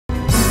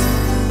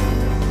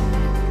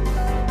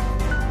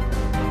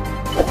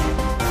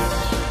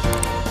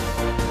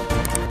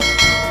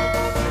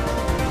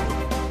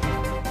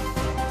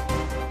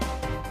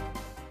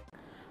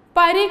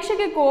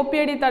പരീക്ഷയ്ക്ക്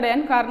കോപ്പിയടി തടയാൻ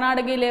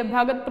കർണാടകയിലെ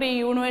ഭഗത് പ്രീ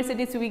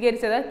യൂണിവേഴ്സിറ്റി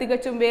സ്വീകരിച്ചത്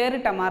തികച്ചും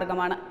വേറിട്ട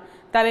മാർഗമാണ്.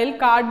 തലയിൽ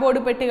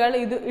കാർഡ്ബോർഡ് പെട്ടികൾ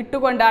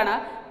ഇട്ടുകൊണ്ടാണ്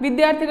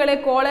വിദ്യാർത്ഥികളെ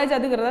കോളേജ്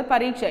അധികൃതർ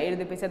പരീക്ഷ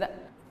എഴുതിപ്പിച്ചത്.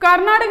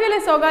 കർണാടകയിലെ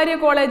സ്വകാര്യ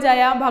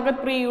കോളേജായ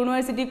ഭഗത് പ്രീ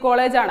യൂണിവേഴ്സിറ്റി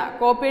കോളേജാണ്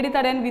കോപ്പിയടി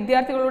തടയാൻ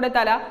വിദ്യാർത്ഥികളുടെ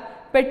തല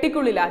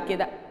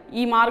പെട്ടിക്കുള്ളിലാക്കിയത്.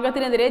 ഈ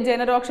മാർഗത്തിനെതിരെ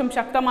ജനരോക്ഷം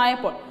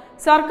ശക്തമായപ്പോൾ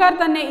സർക്കാർ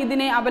തന്നെ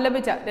ഇതിനെ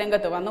അപലപിച്ച്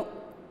രംഗത്ത് വന്നു.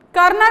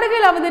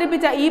 കർണാടകയിൽ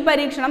അവതരിപ്പിച്ച ഈ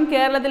പരീക്ഷണം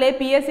കേരളത്തിലെ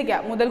PSCക്ക്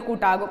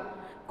മുതൽക്കൂട്ടാകും.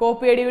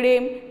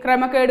 കോപ്പിയടിയുടെയും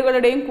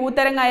ക്രമക്കേടുകളുടെയും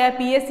കൂത്തരങ്ങായ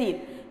PSCയിൽ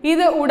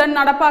ഇത് ഉടൻ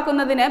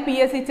നടപ്പാക്കുന്നതിന്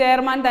PSC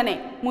ചെയർമാൻ തന്നെ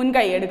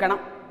മുൻകൈയെടുക്കണം.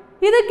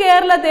 ഇത്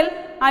കേരളത്തിൽ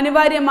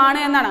അനിവാര്യമാണ്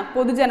എന്നാണ്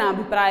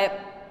പൊതുജനാഭിപ്രായം.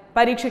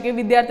 പരീക്ഷയ്ക്ക്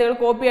വിദ്യാർത്ഥികൾ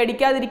കോപ്പി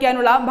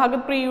അടിക്കാതിരിക്കാനുള്ള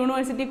ഭഗത് പ്രീ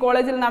യൂണിവേഴ്സിറ്റി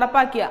കോളേജിൽ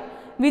നടപ്പാക്കിയ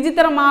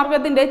വിചിത്ര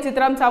മാർഗത്തിന്റെ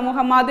ചിത്രം സമൂഹ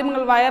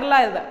മാധ്യമങ്ങൾ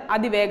വൈറലായത്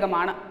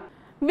അതിവേഗമാണ്.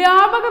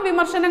 വ്യാപക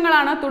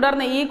വിമർശനങ്ങളാണ്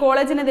തുടർന്ന് ഈ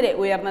കോളേജിനെതിരെ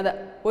ഉയർന്നത്.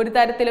 ഒരു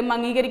തരത്തിലും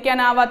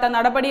അംഗീകരിക്കാനാവാത്ത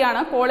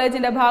നടപടിയാണ്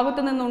കോളേജിന്റെ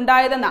ഭാഗത്തു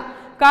നിന്നുണ്ടായതെന്ന്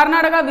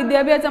കർണാടക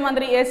വിദ്യാഭ്യാസ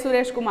മന്ത്രി എസ്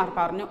സുരേഷ് കുമാർ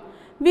പറഞ്ഞു.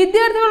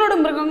 വിദ്യാർത്ഥികളോട്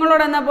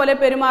മൃഗങ്ങളോടെന്ന പോലെ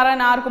പെരുമാറാൻ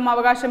ആർക്കും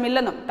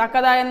അവകാശമില്ലെന്നും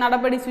തക്കതായ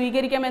നടപടി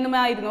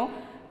സ്വീകരിക്കാമെന്നുമായിരുന്നു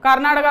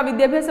കർണാടക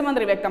വിദ്യാഭ്യാസ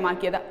മന്ത്രി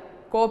വ്യക്തമാക്കിയത്.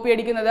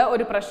 കോപ്പിയടിക്കുന്നത്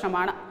ഒരു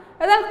പ്രശ്നമാണ്,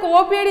 എന്നാൽ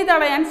കോപ്പിയടി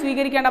തടയാൻ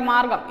സ്വീകരിക്കേണ്ട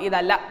മാർഗം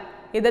ഇതല്ല.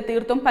 ഇത്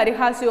തീർത്തും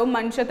പരിഹാസ്യവും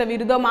മനുഷ്യത്വ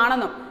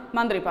വിരുദ്ധവുമാണെന്നും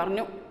മന്ത്രി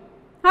പറഞ്ഞു.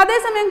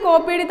 അതേസമയം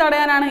കോപ്പിയടി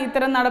തടയാനാണ്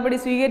ഇത്തരം നടപടി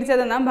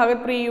സ്വീകരിച്ചതെന്ന്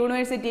ഭഗത് പ്രീ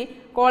യൂണിവേഴ്സിറ്റി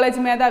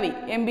കോളേജ് മേധാവി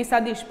MP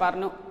സതീഷ്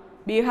പറഞ്ഞു.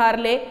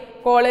 ബീഹാറിലെ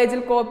കോളേജിൽ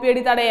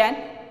കോപ്പിയടി തടയാൻ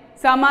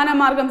സമാന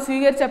മാർഗം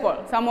സ്വീകരിച്ചപ്പോൾ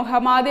സമൂഹ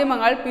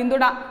മാധ്യമങ്ങൾ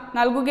പിന്തുണ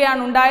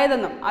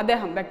നൽകുകയാണുണ്ടായതെന്നും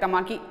അദ്ദേഹം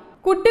വ്യക്തമാക്കി.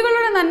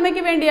 കുട്ടികളുടെ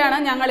നന്മയ്ക്ക് വേണ്ടിയാണ്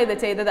ഞങ്ങൾ ഇത്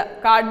ചെയ്തത്.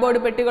 കാർഡ്ബോർഡ്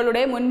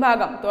പെട്ടികളുടെ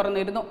മുൻഭാഗം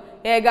തുറന്നിരുന്നു.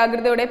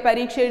 ഏകാഗ്രതയോടെ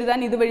പരീക്ഷ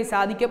എഴുതാൻ ഇതുവഴി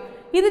സാധിക്കും.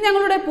 ഇത്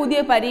ഞങ്ങളുടെ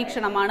പുതിയ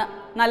പരീക്ഷണമാണ്.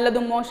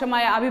 നല്ലതും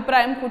മോശമായ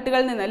അഭിപ്രായം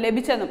കുട്ടികളിൽ നിന്ന്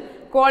ലഭിച്ചെന്നും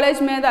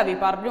കോളേജ് മേധാവി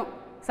പറഞ്ഞു.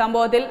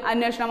 സംഭവത്തിൽ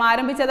അന്വേഷണം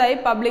ആരംഭിച്ചതായി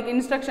പബ്ലിക്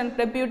ഇൻസ്ട്രക്ഷൻ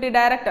ഡെപ്യൂട്ടി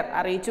ഡയറക്ടർ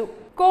അറിയിച്ചു.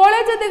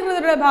 കോളേജ്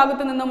അധികൃതരുടെ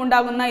ഭാഗത്തു നിന്നും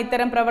ഉണ്ടാകുന്ന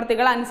ഇത്തരം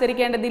പ്രവർത്തികൾ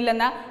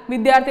അനുസരിക്കേണ്ടതില്ലെന്ന്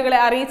വിദ്യാർത്ഥികളെ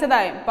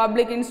അറിയിച്ചതായും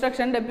പബ്ലിക്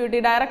ഇൻസ്ട്രക്ഷൻ ഡെപ്യൂട്ടി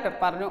ഡയറക്ടർ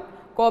പറഞ്ഞു.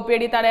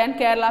 കോപ്പിയടി തടയാൻ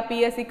കേരള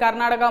PSC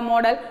കർണാടക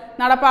മോഡൽ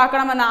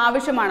നടപ്പാക്കണമെന്ന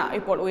ആവശ്യമാണ്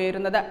ഇപ്പോൾ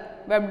ഉയരുന്നത്.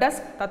 Web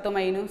desk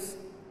Tatwamayi news.